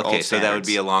Sinatra. Okay, so that would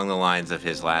be along the lines of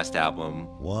his last album.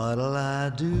 What'll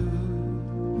I do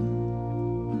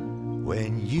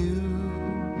when you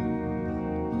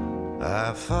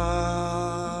are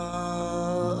far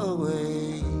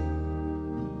away?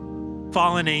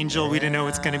 Fallen Angel, we didn't know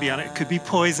what's going to be on it. It could be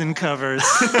Poison covers.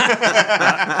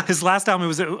 His last album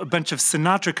was a bunch of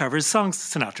Sinatra covers, songs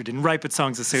Sinatra didn't write, but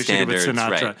songs associated with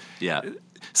Sinatra. Right. Yeah.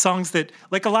 Songs that,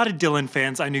 like a lot of Dylan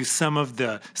fans, I knew some of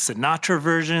the Sinatra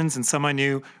versions and some I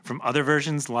knew from other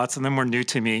versions. Lots of them were new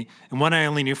to me. And one I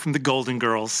only knew from the Golden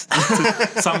Girls.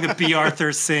 It's a song that B.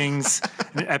 Arthur sings,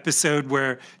 an episode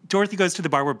where Dorothy goes to the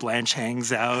bar where Blanche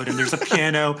hangs out, and there's a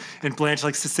piano, and Blanche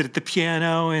likes to sit at the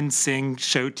piano and sing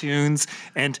show tunes.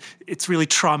 And it's really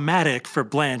traumatic for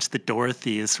Blanche that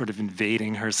Dorothy is sort of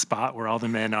invading her spot where all the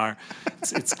men are.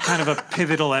 It's kind of a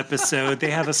pivotal episode.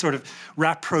 They have a sort of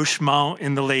rapprochement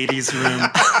in the ladies' room.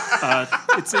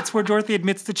 It's where Dorothy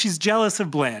admits that she's jealous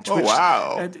of Blanche. Oh,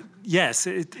 wow. Yes,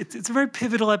 it's a very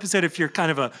pivotal episode if you're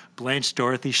kind of a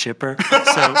Blanche-Dorothy shipper. So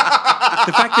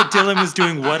the fact that Dylan was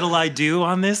doing What'll I Do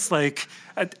on this,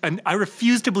 I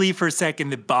refuse to believe for a second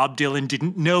that Bob Dylan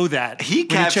didn't know that. He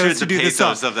captured the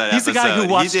pathos of that He's the guy who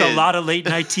episode. watched a lot of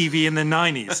late-night TV in the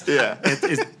 90s. Yeah.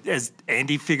 As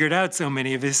Andy figured out, so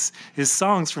many of his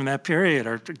songs from that period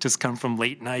are just come from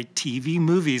late-night TV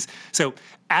movies. So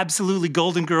absolutely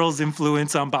Golden Girls'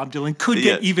 influence on Bob Dylan could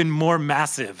get even more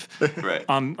massive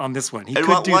on this one.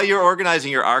 While you're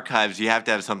organizing your archives, you have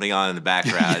to have something on in the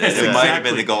background. Yes, it might have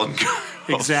been the Golden Girls.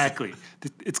 Exactly.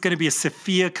 It's going to be a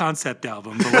Sophia concept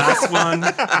album. The last one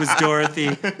was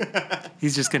Dorothy.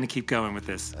 He's just going to keep going with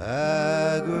this.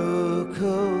 I grow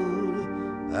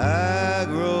cold, I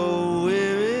grow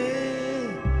weary,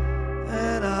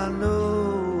 and I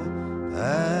know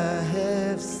I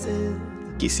have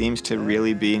sinned. He seems to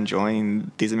really be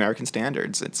enjoying these American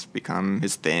standards. It's become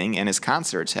his thing, and his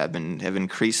concerts have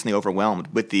increasingly overwhelmed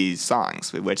with these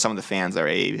songs, which some of the fans are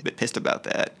a bit pissed about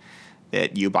that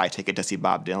you buy a ticket to see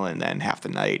Bob Dylan, then half the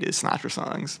night is Sinatra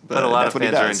songs. But a lot of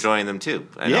fans are enjoying them, too.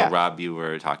 I know, Rob, you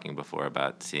were talking before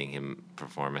about seeing him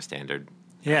perform a standard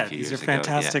Yeah, a few these are years ago.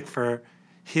 fantastic for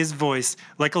his voice.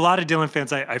 Like a lot of Dylan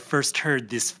fans, I first heard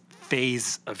this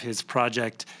phase of his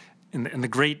project in the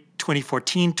great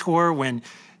 2014 tour when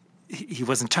he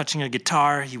wasn't touching a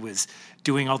guitar. He was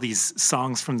doing all these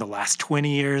songs from the last 20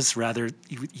 years. Rather,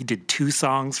 he did 2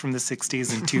 songs from the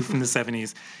 60s and 2 from the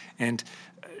 70s. And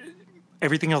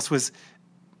everything else was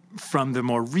from the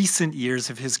more recent years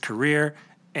of his career.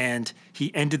 And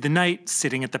he ended the night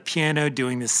sitting at the piano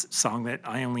doing this song that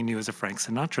I only knew as a Frank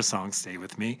Sinatra song, Stay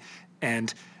With Me.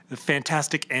 And a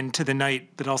fantastic end to the night,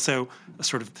 but also a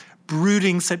sort of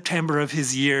brooding September of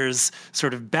his years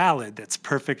sort of ballad that's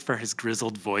perfect for his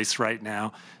grizzled voice right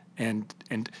now. And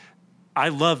I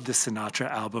love the Sinatra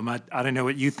album. I don't know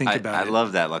what you think about it. I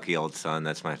love that Lucky Old Son.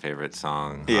 That's my favorite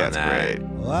song. Yeah, on it's that. great.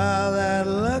 While that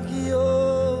lucky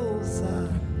old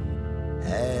son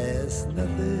has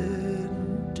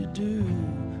nothing to do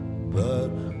but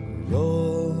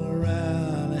roll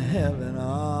around heaven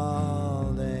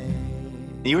all day.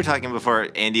 You were talking before,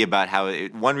 Andy, about how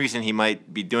one reason he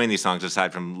might be doing these songs,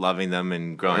 aside from loving them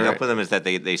and growing up with them, is that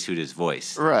they suit his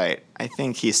voice. Right. I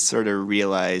think he's sort of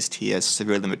realized he has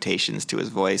severe limitations to his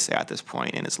voice at this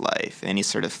point in his life. Any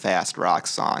sort of fast rock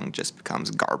song just becomes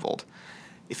garbled.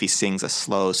 If he sings a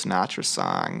slow Sinatra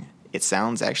song, it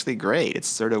sounds actually great. It's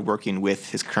sort of working with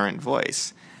his current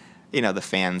voice. You know, the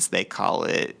fans, they call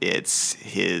it's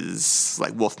his,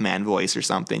 like, Wolfman voice or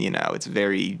something, you know. It's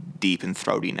very deep and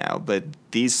throaty now, but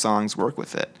these songs work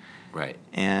with it. Right.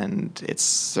 And it's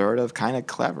sort of kind of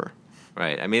clever.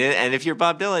 Right. I mean, and if you're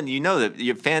Bob Dylan, you know that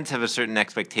your fans have a certain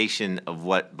expectation of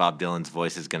what Bob Dylan's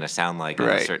voice is going to sound like on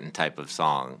a certain type of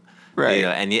song. Right. You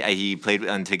know, and he played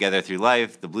on Together Through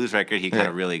Life, the blues record. He kind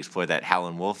of really explored that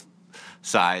Howlin' Wolf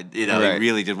side. You know, he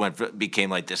really just became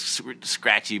like this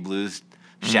scratchy blues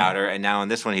shouter, and now on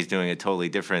this one he's doing a totally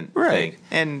different thing.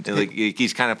 And like,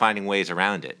 he's kind of finding ways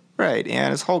around it. Right,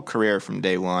 and his whole career from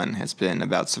day one has been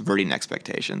about subverting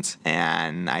expectations.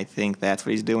 And I think that's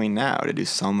what he's doing now, to do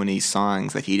so many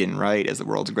songs that he didn't write as the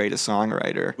world's greatest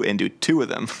songwriter, and do two of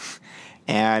them,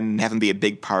 and have them be a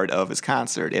big part of his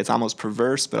concert. It's almost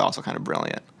perverse, but also kind of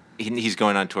brilliant. He's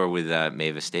going on tour with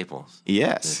Mavis Staples.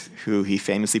 Yes, who he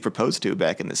famously proposed to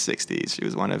back in the 60s. She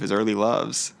was one of his early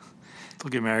loves. They'll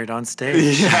get married on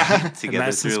stage. At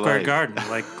Madison Square Garden,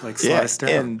 like Sly Stone.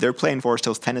 And they're playing Forest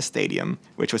Hills Tennis Stadium,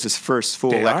 which was his first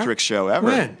full electric show ever.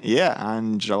 When? Yeah,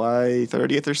 on July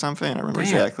 30th or something. I don't remember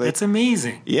exactly. That's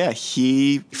amazing. Yeah,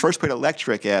 he first played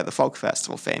electric at the Folk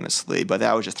Festival famously, but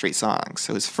that was just 3 songs.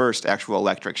 So his first actual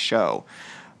electric show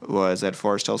was at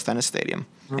Forest Hills Tennis Stadium.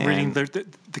 We're reading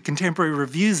the contemporary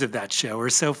reviews of that show are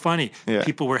so funny. Yeah.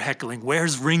 People were heckling,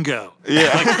 "Where's Ringo?" Yeah.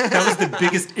 Like, that was the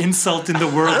biggest insult in the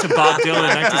world to Bob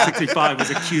Dylan in 1965, was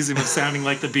accuse him of sounding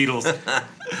like the Beatles.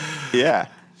 Yeah.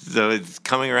 So it's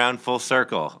coming around full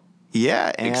circle.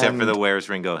 Yeah. And except for the Where's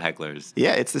Ringo hecklers.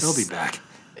 Yeah, They'll be back.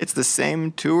 It's the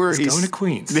same tour. He's going to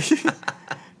Queens.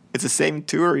 It's the same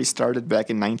tour he started back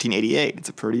in 1988. It's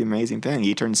a pretty amazing thing.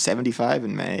 He turned 75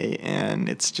 in May, and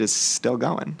it's just still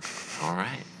going. All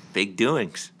right. Big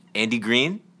doings. Andy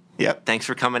Green? Yep. Thanks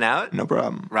for coming out. No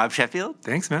problem. Rob Sheffield?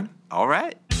 Thanks, man. All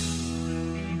right.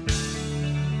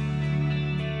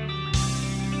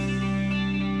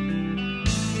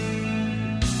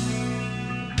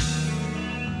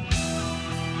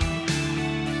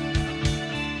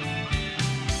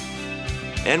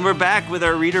 And we're back with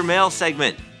our reader mail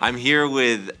segment. I'm here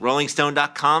with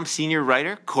RollingStone.com senior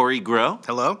writer Corey Groh.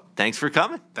 Hello. Thanks for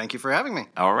coming. Thank you for having me.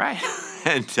 All right.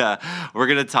 And we're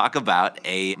going to talk about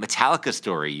a Metallica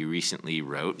story you recently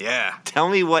wrote. Yeah. Tell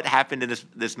me what happened in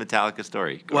this Metallica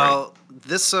story, Corey. Well,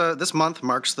 this month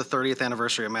marks the 30th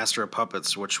anniversary of Master of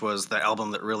Puppets, which was the album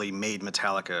that really made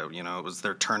Metallica. You know, it was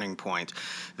their turning point.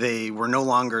 They were no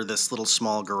longer this little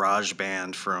small garage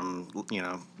band from,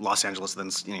 Los Angeles, then,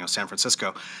 San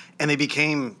Francisco. And they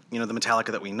became, the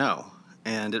Metallica that we know.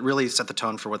 And it really set the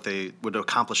tone for what they would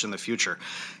accomplish in the future.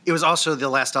 It was also the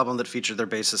last album that featured their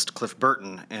bassist, Cliff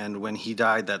Burton, and when he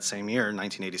died that same year, in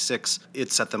 1986,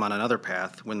 it set them on another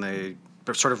path when they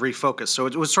sort of refocused. So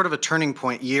it was sort of a turning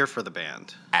point year for the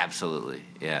band. Absolutely,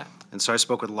 yeah. And so I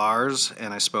spoke with Lars,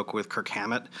 and I spoke with Kirk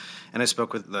Hammett, and I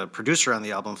spoke with the producer on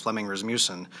the album, Flemming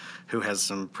Rasmussen, who has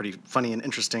some pretty funny and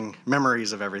interesting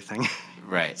memories of everything.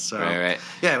 Right, so, right.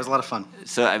 Yeah, it was a lot of fun.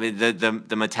 So, I mean, the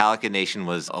Metallica Nation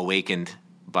was awakened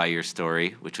by your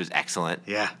story, which was excellent.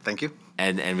 Yeah, thank you.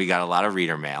 And we got a lot of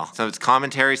reader mail. Some of it's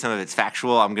commentary, some of it's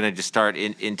factual. I'm going to just start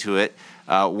into it.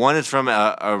 One is from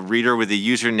a reader with the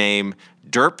username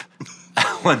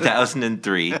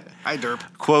Derp1003. Hi, Derp.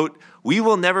 Quote, "We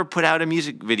will never put out a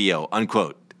music video,"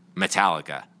 unquote,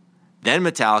 Metallica. Then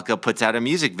Metallica puts out a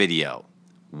music video.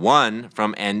 One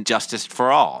from And Justice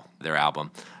for All, their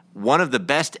album. One of the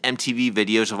best MTV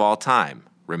videos of all time.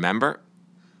 Remember?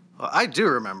 Well, I do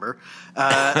remember.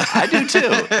 I do too.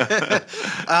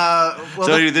 Well,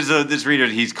 so this reader,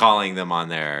 he's calling them on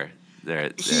their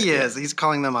He is. He's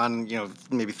calling them on,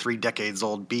 maybe 3 decades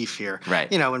old beef here.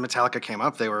 Right. When Metallica came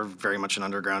up, they were very much an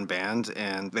underground band,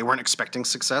 and they weren't expecting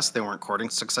success. They weren't courting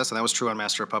success, and that was true on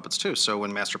Master of Puppets, too. So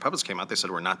when Master of Puppets came out, they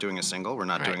said, we're not doing a single, we're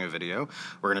not doing a video,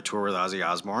 we're going to tour with Ozzy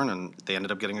Osbourne, and they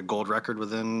ended up getting a gold record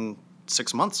within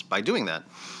 6 months by doing that.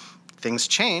 Things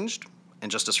changed, and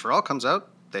Justice for All comes out.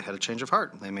 They had a change of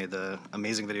heart. They made the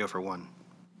amazing video for One.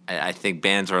 I think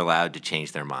bands are allowed to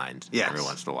change their minds Yes. every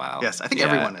once in a while. Yes, I think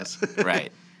everyone is.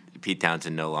 Right. Pete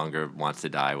Townsend no longer wants to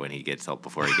die when he gets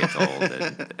before he gets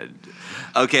old.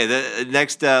 Okay, the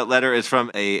next letter is from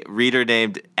a reader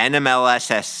named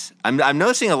NMLSS. I'm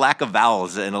noticing a lack of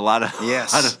vowels in a lot of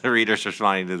the readers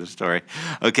responding to the story.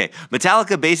 Okay,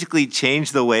 Metallica basically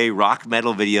changed the way rock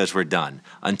metal videos were done.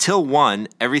 Until one,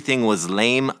 everything was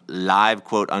lame, live,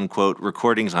 quote-unquote,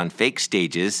 recordings on fake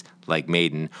stages, like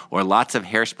Maiden, or lots of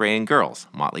hairspray and girls,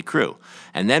 Motley Crue.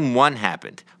 And then one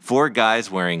happened. 4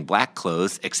 guys wearing black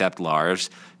clothes, except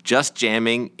Lars, just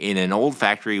jamming in an old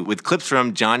factory with clips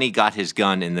from Johnny Got His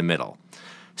Gun in the middle.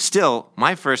 Still,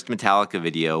 my first Metallica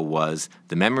video was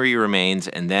The Memory Remains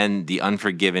and then The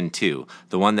Unforgiven 2,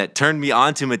 the one that turned me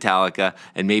on to Metallica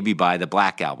and made me buy the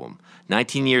Black Album.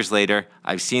 19 years later,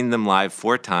 I've seen them live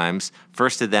 4 times.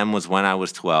 First of them was when I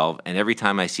was 12, and every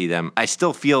time I see them, I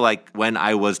still feel like when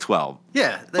I was 12.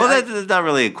 Yeah. Well, that's not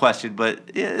really a question,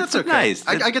 but yeah, That's it's okay. nice.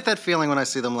 I get that feeling when I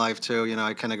see them live, too. You know,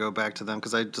 I kind of go back to them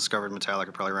because I discovered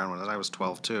Metallica probably around when I was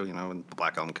 12, too, you know, when the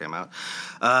Black Album came out.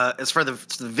 As far as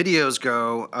the videos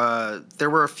go, there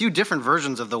were a few different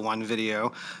versions of the one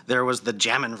video. There was the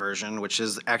Jammin' version, which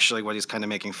is actually what he's kind of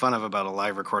making fun of about a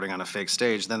live recording on a fake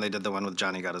stage. Then they did the one with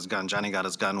Johnny Got His Gun. Johnny Got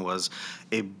His Gun was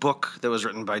a book that was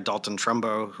written by Dalton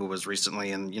Trumbo, who was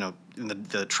recently in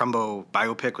the Trumbo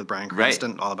biopic with Bryan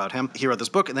Cranston, all about him. He wrote this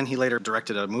book, and then he later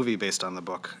directed a movie based on the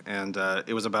book. And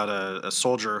it was about a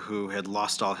soldier who had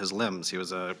lost all his limbs. He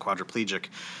was a quadriplegic.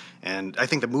 And I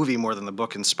think the movie, more than the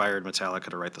book, inspired Metallica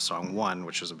to write the song One,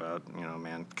 which is about, a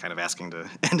man kind of asking to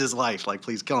end his life, like,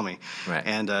 please kill me. Right.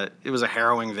 And it was a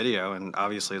harrowing video, and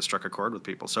obviously it struck a chord with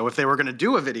people. So if they were going to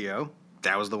do a video,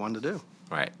 that was the one to do.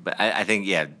 Right. But I think,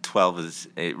 12 is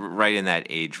right in that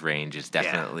age range is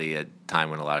definitely a time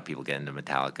when a lot of people get into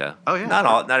Metallica. Oh, yeah.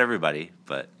 Not everybody,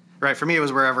 but... Right. For me, it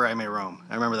was Wherever I May Roam.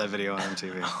 I remember that video on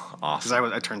MTV. Awesome.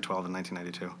 Because I turned 12 in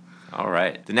 1992. All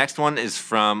right. The next one is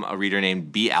from a reader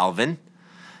named B. Alvin.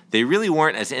 They really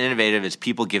weren't as innovative as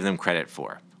people give them credit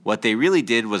for. What they really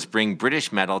did was bring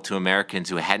British metal to Americans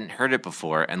who hadn't heard it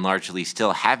before and largely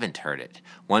still haven't heard it.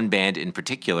 One band in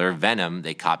particular, Venom,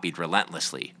 they copied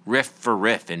relentlessly, riff for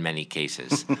riff in many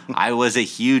cases. I was a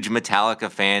huge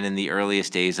Metallica fan in the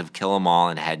earliest days of Kill 'Em All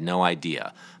and had no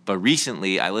idea. But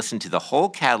recently, I listened to the whole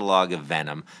catalog of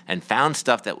Venom and found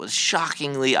stuff that was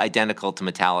shockingly identical to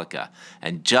Metallica,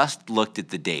 and just looked at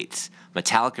the dates.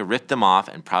 Metallica ripped them off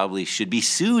and probably should be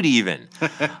sued even.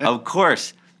 Of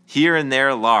course, here and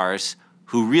there, Lars,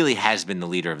 who really has been the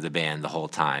leader of the band the whole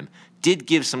time, did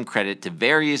give some credit to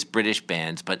various British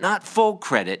bands, but not full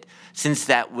credit, since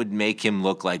that would make him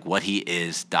look like what he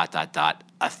is, ...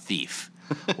 a thief.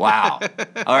 Wow.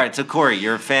 All right, so Corey,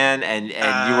 you're a fan, and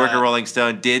you work at Rolling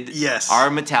Stone. Are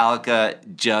Metallica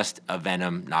just a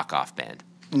Venom knockoff band?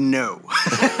 No,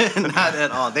 not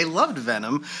at all. They loved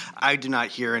Venom. I do not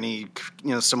hear any,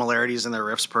 similarities in their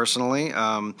riffs personally.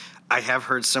 I have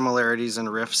heard similarities in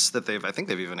riffs that I think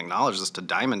they've even acknowledged this to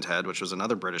Diamond Head, which was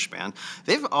another British band.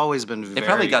 They've always been very... They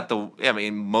probably got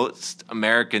most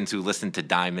Americans who listen to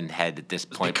Diamond Head at this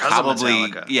point because probably...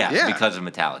 of Metallica. Because of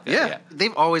Metallica. Yeah.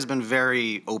 They've always been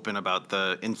very open about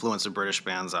the influence of British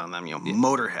bands on them.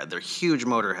 Motorhead, they're huge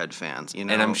Motorhead fans. And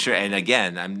I'm sure, and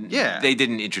again, they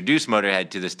didn't introduce Motorhead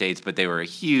to the States, but they were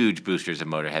huge boosters of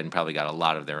Motorhead and probably got a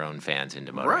lot of their own fans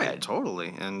into Motorhead. Right,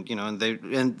 totally. And,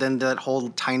 and then that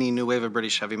whole tiny new wave of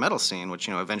British heavy metal scene, which,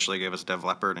 eventually gave us Def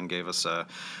Leppard and gave us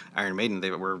Iron Maiden. They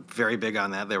were very big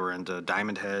on that. They were into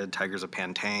Diamond Head, Tigers of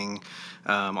Pantang,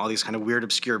 all these kind of weird,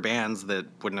 obscure bands that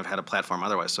wouldn't have had a platform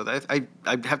otherwise. So I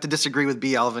have to disagree with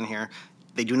B. Alvin here.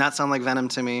 They do not sound like Venom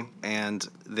to me, and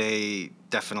they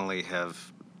definitely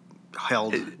have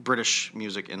held British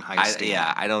music in high esteem.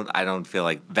 I don't feel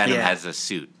like Venom has a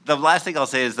suit. The last thing I'll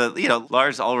say is that,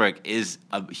 Lars Ulrich is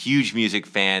a huge music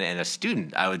fan and a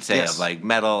student, I would say, of like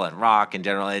metal and rock in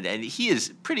general. And he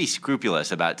is pretty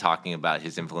scrupulous about talking about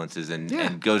his influences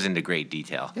and goes into great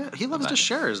detail. Yeah, he loves to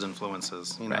share his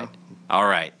influences, Right. All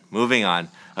right, moving on.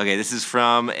 Okay, this is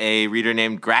from a reader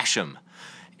named Grasham.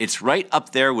 It's right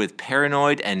up there with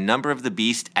Paranoid and Number of the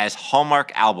Beast as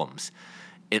Hallmark albums.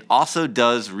 It also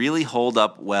does really hold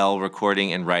up well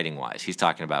recording and writing-wise. He's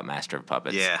talking about Master of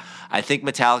Puppets. Yeah. I think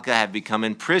Metallica have become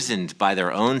imprisoned by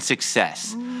their own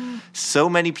success. So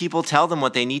many people tell them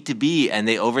what they need to be, and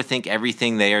they overthink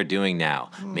everything they are doing now.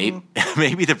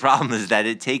 Maybe the problem is that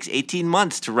it takes 18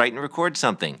 months to write and record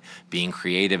something. Being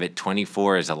creative at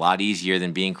 24 is a lot easier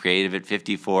than being creative at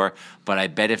 54, but I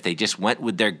bet if they just went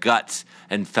with their guts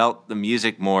and felt the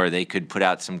music more, they could put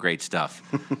out some great stuff.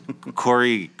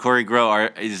 Corey Grow,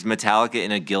 is Metallica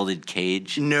in a gilded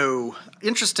cage? No.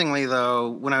 Interestingly,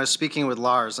 though, when I was speaking with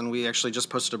Lars, and we actually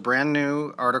just posted a brand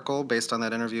new article based on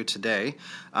that interview today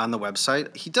on the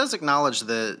website, he does acknowledge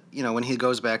that, when he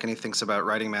goes back and he thinks about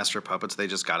writing Master of Puppets, they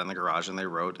just got in the garage and they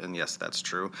wrote, and yes, that's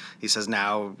true. He says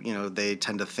now, they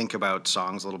tend to think about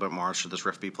songs a little bit more. Should this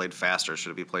riff be played faster?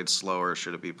 Should it be played slower?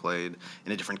 Should it be played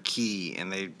in a different key?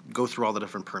 And they go through all the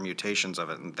different permutations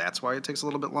of it, and that's why it takes a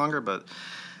little bit longer, but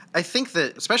I think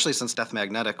that, especially since Death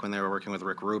Magnetic, when they were working with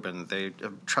Rick Rubin, they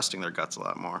are trusting their guts a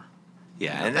lot more.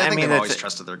 Yeah, and I think they've always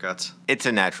trusted their guts. It's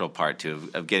a natural part too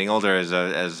of getting older as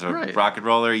a Right. rock and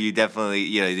roller. You definitely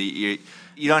you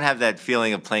don't have that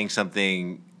feeling of playing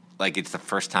something like it's the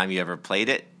first time you ever played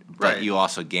it. But Right. you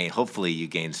also hopefully you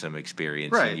gain some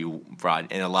experience, Right.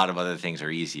 and a lot of other things are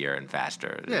easier and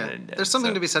faster. Yeah, there's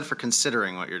something to be said for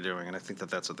considering what you're doing, and I think that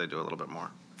that's what they do a little bit more.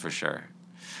 For sure.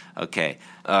 Okay.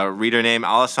 Reader named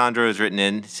Alessandro has written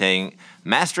in saying,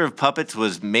 Master of Puppets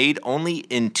was made only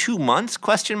in 2 months, ?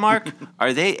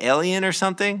 Are they alien or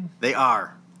something? They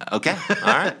are. Okay.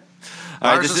 All right.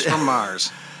 Mars is from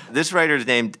Mars. This writer is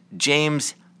named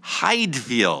James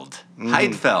Heidfeld.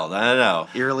 Heidfeld, I don't know.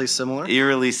 Eerily similar?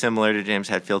 Eerily similar to James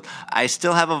Hetfield. I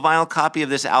still have a vinyl copy of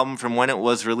this album from when it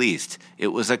was released. It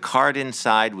was a card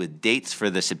inside with dates for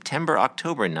the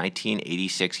September-October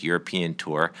 1986 European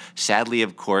tour. Sadly,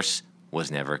 of course,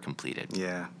 was never completed.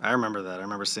 Yeah, I remember that. I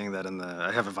remember seeing that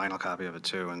I have a vinyl copy of it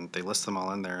too, and they list them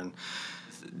all in there. And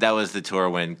that was the tour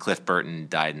when Cliff Burton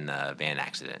died in a van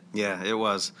accident. Yeah, it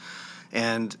was.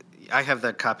 And I have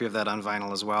that copy of that on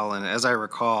vinyl as well, and as I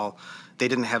recall, they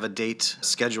didn't have a date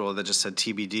schedule that just said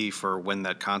TBD for when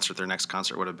their next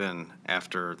concert would have been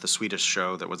after the Swedish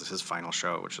show that was his final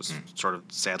show, which is sort of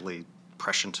sadly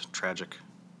prescient, tragic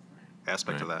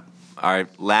aspect of that. All right,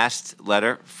 last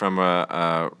letter from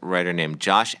a writer named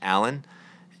Josh Allen.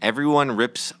 Everyone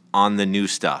rips on the new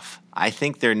stuff. I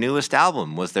think their newest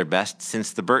album was their best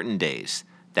since the Burton days.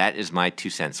 That is my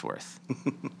 2 cents worth.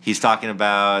 He's talking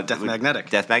about Death Magnetic.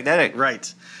 Death Magnetic.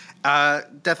 Right.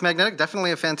 Death Magnetic,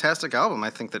 definitely a fantastic album. I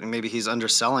think that maybe he's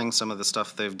underselling some of the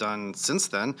stuff they've done since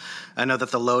then. I know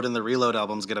that the Load and the Reload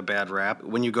albums get a bad rap.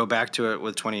 When you go back to it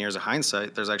with 20 years of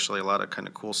hindsight, there's actually a lot of kind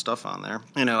of cool stuff on there.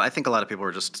 I think a lot of people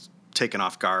were just taken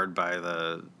off guard by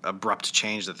the abrupt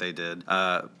change that they did.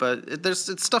 But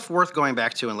it's stuff worth going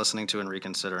back to and listening to and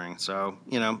reconsidering. So,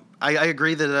 I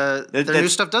agree that their new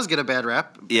stuff does get a bad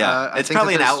rap. Yeah, it's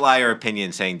probably an outlier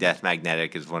opinion saying Death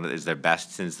Magnetic is their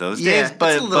best since those days.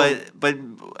 But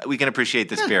we can appreciate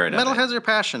the spirit of it. Metalheads are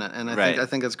passionate, and I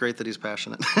think it's great that he's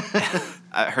passionate.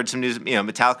 I heard some news.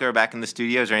 Metallica are back in the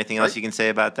studio. Is there anything else you can say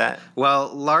about that?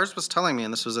 Well, Lars was telling me,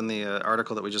 and this was in the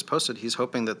article that we just posted, he's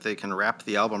hoping that they can wrap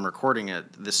the album recording it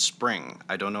this spring.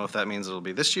 I don't know if that means it'll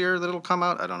be this year that it'll come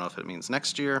out. I don't know if it means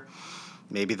next year.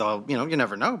 Maybe they'll, you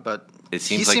never know, but it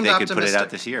seems like they could put it out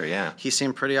this year, yeah. He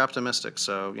seemed pretty optimistic,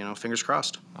 so, fingers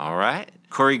crossed. All right.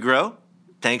 Corey Groh,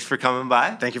 thanks for coming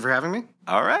by. Thank you for having me.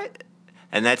 All right.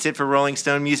 And that's it for Rolling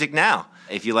Stone Music Now.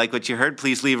 If you like what you heard,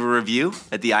 please leave a review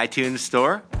at the iTunes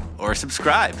store or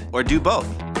subscribe or do both.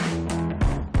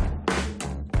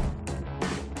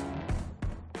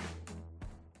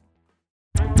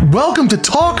 Welcome to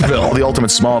Talkville, the ultimate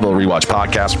Smallville rewatch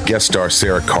podcast. Guest star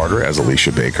Sarah Carter as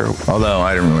Alicia Baker, although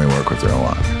I didn't really work with her a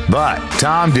lot. But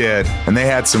Tom did, and they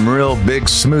had some real big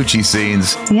smoochy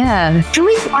scenes. Yeah. Can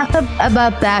we talk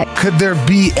about that? Could there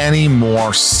be any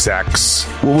more sex?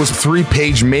 What was a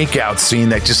 3-page makeout scene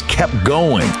that just kept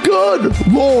going? Good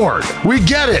Lord, we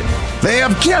get it. They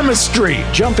have chemistry.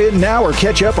 Jump in now or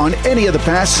catch up on any of the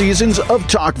past seasons of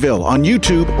Talkville on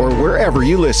YouTube or wherever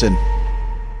you listen.